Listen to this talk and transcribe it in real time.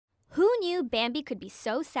knew Bambi could be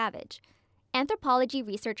so savage? Anthropology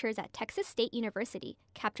researchers at Texas State University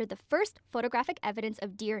captured the first photographic evidence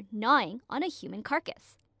of deer gnawing on a human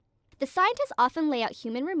carcass. The scientists often lay out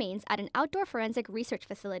human remains at an outdoor forensic research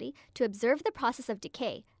facility to observe the process of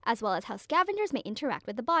decay, as well as how scavengers may interact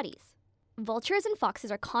with the bodies. Vultures and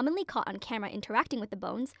foxes are commonly caught on camera interacting with the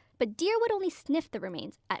bones, but deer would only sniff the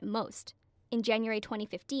remains at most. In January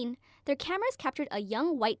 2015, their cameras captured a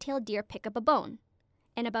young white-tailed deer pick up a bone.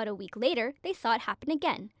 And about a week later, they saw it happen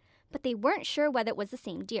again, but they weren't sure whether it was the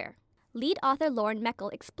same deer. Lead author Lauren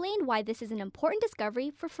Meckel explained why this is an important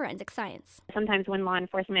discovery for forensic science. Sometimes when law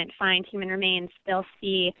enforcement finds human remains, they'll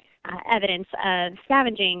see evidence of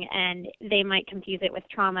scavenging, and they might confuse it with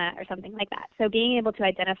trauma or something like that. So being able to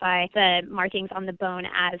identify the markings on the bone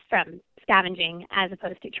as from scavenging as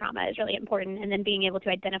opposed to trauma is really important, and then being able to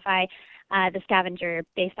identify the scavenger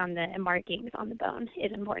based on the markings on the bone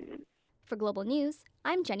is important. For Global News,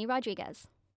 I'm Jenny Rodriguez.